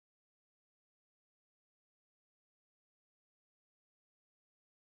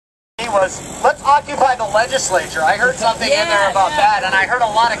was, let's occupy the legislature. I heard something in there about that, and I heard a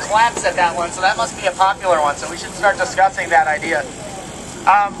lot of claps at that one, so that must be a popular one, so we should start discussing that idea.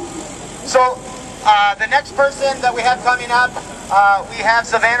 The next person that we have coming up, we have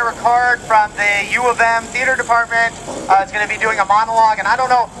Savannah Ricard from the U of M Theater Department. Is going to be doing a monologue, and I don't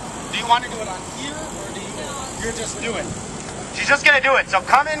know, do you want to do it on here, or do you're just do it? She's just going to do it, so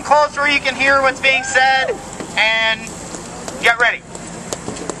come in close where you can hear what's being said, and get ready.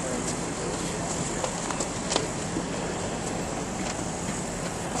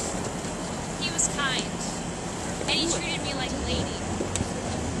 He was kind, and he treated me like a lady,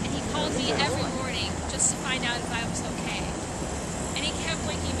 and he called me every morning just to find out if I was okay, and he kept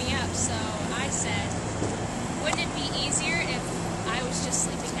waking me up, so I said, wouldn't it be easier if I was just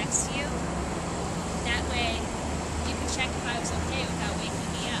sleeping next to you? That way, you could check if I was okay without waking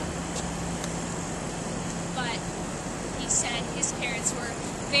me up. But he said his parents were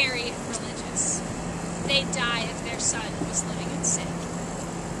very religious. They'd die if their son was living in sin.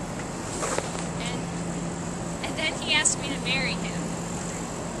 And then he asked me to marry him.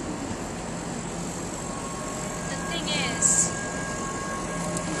 The thing is,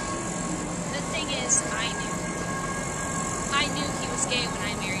 I knew he was gay when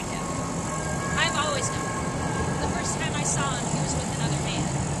I married him. I've always known. The first time I saw him, he was with another man.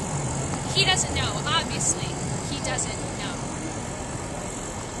 He doesn't know, obviously. He doesn't know.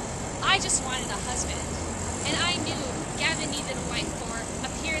 I just wanted a husband. And I knew Gavin needed a wife for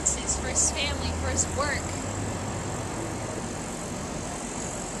appearances, for his family, for his work.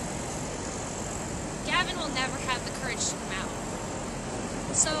 Gavin will never have the courage to come out.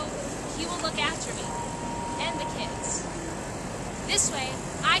 So, he will look after me and the kids. This way,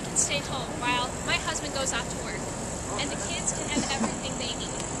 I can stay home while my husband goes off to work, and the kids can have everything they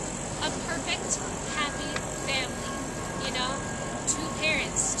need. A perfect, happy family, you know? 2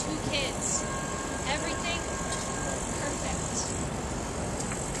 parents, 2 kids, everything perfect.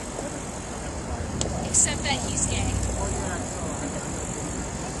 Except that he's gay.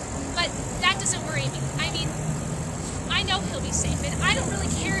 But that doesn't worry me. I mean, I know he'll be safe, and I don't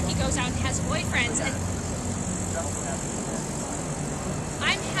really care if he goes out and has boyfriends, and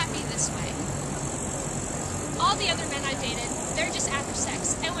I'm happy this way. All the other men I've dated, they're just after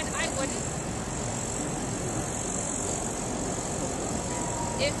sex, and when I wouldn't,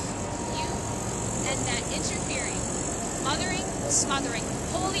 if you and that interfering, mothering, smothering,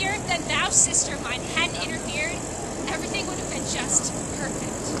 holier than thou sister of mine hadn't interfered, everything would have been just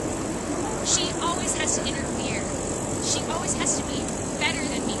perfect. She always has to interfere. She always has to be better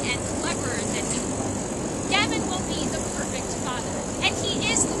than me and cleverer than me. Gavin will be the perfect father, and he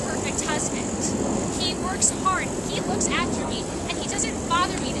is the perfect husband. He works hard, he looks after me, and he doesn't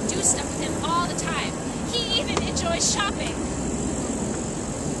bother me to do stuff with him all the time. He even enjoys shopping.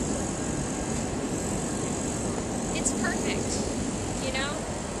 It's perfect, you know?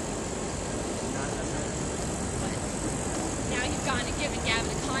 But now you've gone and given Gavin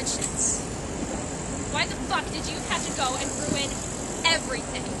a conscience. Why the fuck did you have to go and ruin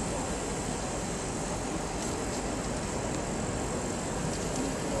everything?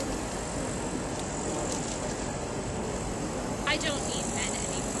 I don't need men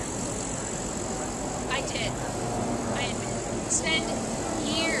anymore. I did. I admit. Spend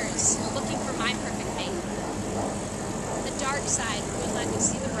years looking for my perfect mate. The dark side would let me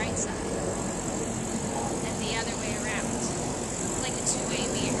see the bright side. And the other way around. Like a two-way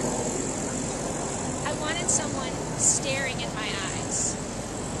mirror. I wanted someone staring in my eyes.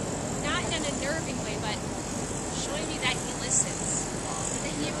 Not in an unnerving way, but showing me that he listens.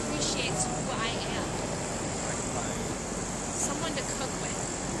 That he appreciates who I am. Someone to cook with.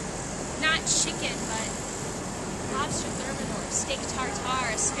 Not chicken, but lobster thermidor, steak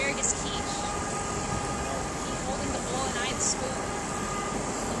tartare, asparagus quiche. He holding the bowl and I the spoon.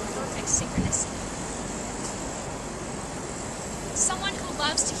 The perfect synchronicity. Someone who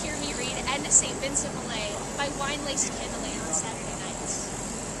loves to hear me read Edna St. Vincent Millay by Wine-Laced Candlelight on Saturday nights.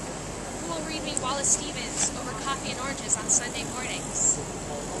 Who will read me Wallace Stevens over coffee and oranges on Sunday mornings.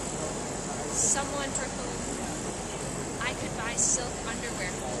 Someone for whom I could buy silk underwear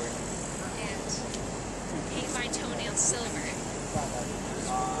for and paint my toenails silver,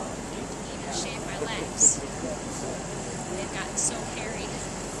 even shave my legs. They've gotten so hairy.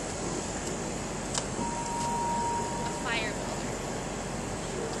 A fire builder,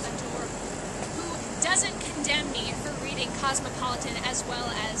 adorable, who doesn't condemn me for reading Cosmopolitan as well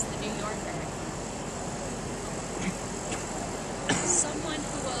as The New Yorker. Someone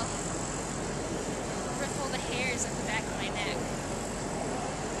who will riffle the hairs at the back of my neck,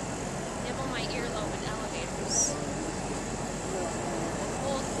 nibble my earlobe in elevators,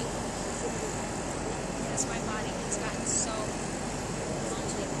 hold me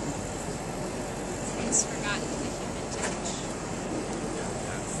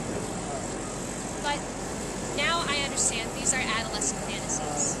understand these are adolescent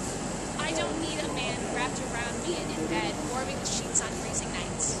fantasies. I don't need a man wrapped around me and in bed, warming the sheets on freezing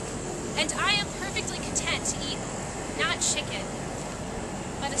nights. And I am perfectly content to eat not chicken,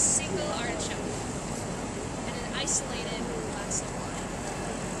 but a single artichoke and an isolated glass of wine.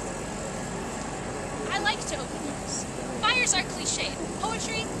 I like to open doors. Fires are cliched.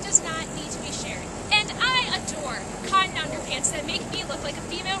 Poetry does not need to be shared. And I adore cotton underpants that make me look like a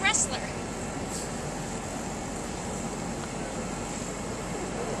female wrestler.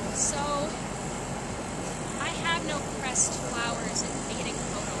 So, I have no pressed flowers and fading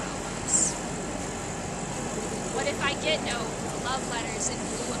photo albums. What if I get no love letters in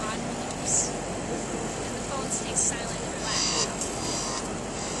blue envelopes, and the phone stays silent and black?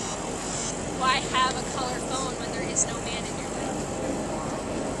 Why have a color phone when there is no man in your life?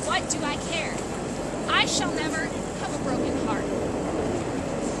 What do I care? I shall never have a broken heart.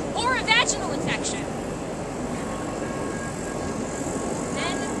 Or a vaginal infection.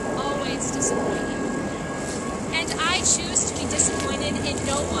 Men always disappoint you. And I choose to be disappointed in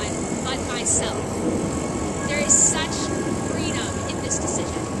no one but myself. There is such freedom in this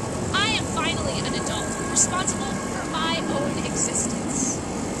decision. I am finally an adult, responsible for my own existence.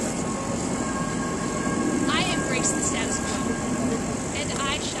 I embrace the status quo, and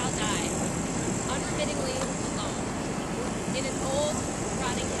I shall die, unremittingly alone, in an old,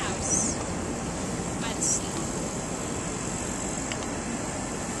 rotting house by the sea.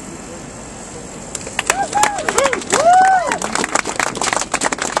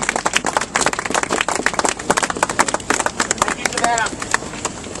 Thank you, Savannah.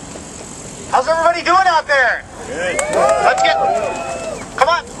 How's everybody doing out there? Good. Let's get... Come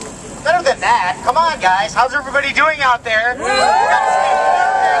on. Better than that. Come on, guys. How's everybody doing out there? There we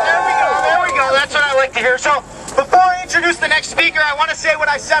go. That's what I like to hear. So, before I introduce the next speaker, I want to say what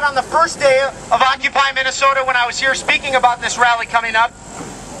I said on the first day of Occupy Minnesota when I was here speaking about this rally coming up.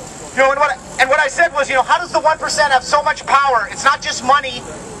 You know, and what I said was, you know, how does the 1% have so much power? It's not just money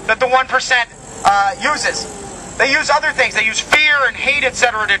that the 1% uses. They use other things. They use fear and hate,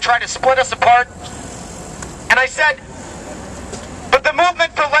 etc., to try to split us apart. And I said, but the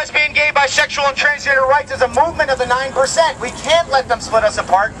movement for lesbian, gay, bisexual, and transgender rights is a movement of the 9%. We can't let them split us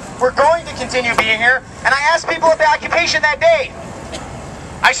apart. We're going to continue being here. And I asked people at the occupation that day,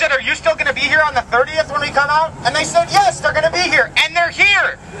 I said, are you still going to be here on the 30th when we come out? And they said, yes, they're going to be here. And they're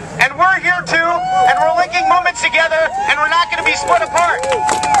here. And we're here too. And we're linking movements together. And we're not going to be split apart.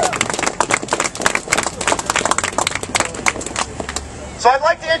 So I'd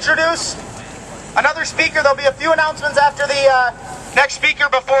like to introduce another speaker. There'll be a few announcements after the next speaker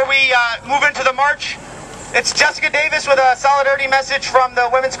before we move into the march. It's Jessica Davis with a solidarity message from the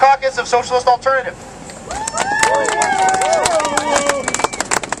Women's Caucus of Socialist Alternative.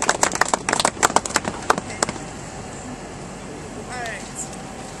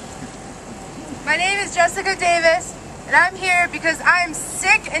 My name is Jessica Davis, and I'm here because I'm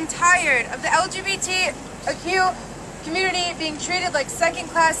sick and tired of the LGBTQ community being treated like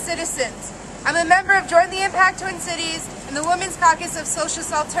second-class citizens. I'm a member of Join the Impact Twin Cities and the Women's Caucus of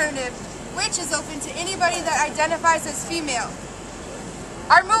Socialist Alternative, which is open to anybody that identifies as female.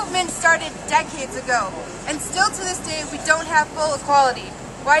 Our movement started decades ago, and still to this day we don't have full equality.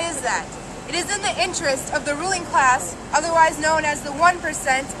 Why is that? It is in the interest of the ruling class, otherwise known as the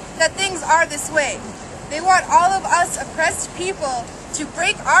 1%, that things are this way. They want all of us oppressed people to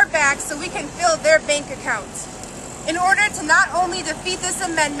break our backs so we can fill their bank accounts. In order to not only defeat this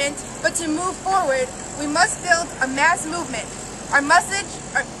amendment, but to move forward, we must build a mass movement. Our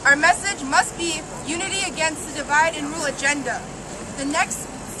message must be unity against the divide and rule agenda. The next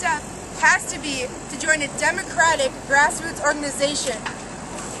step has to be to join a democratic grassroots organization.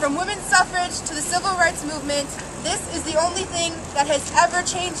 From women's suffrage to the civil rights movement, this is the only thing that has ever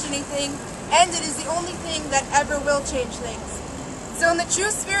changed anything, and it is the only thing that ever will change things. So in the true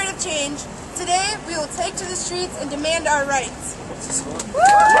spirit of change, today we will take to the streets and demand our rights.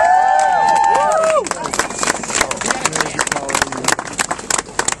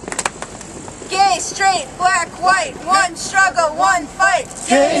 Gay, straight, black, white, one struggle, one fight.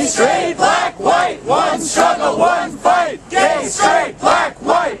 Gay, straight, black, white, one struggle, one fight. Gay, straight, black,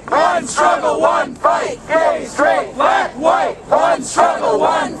 white, one struggle, one fight. Gay, straight, black, white, one struggle,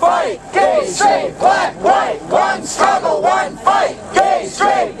 one fight. Gay, straight, black, white, one struggle, one fight. Gay,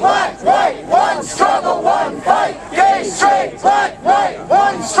 straight, black, white, one struggle, one fight. Gay, straight, black, white,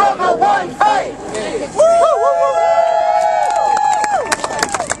 one struggle,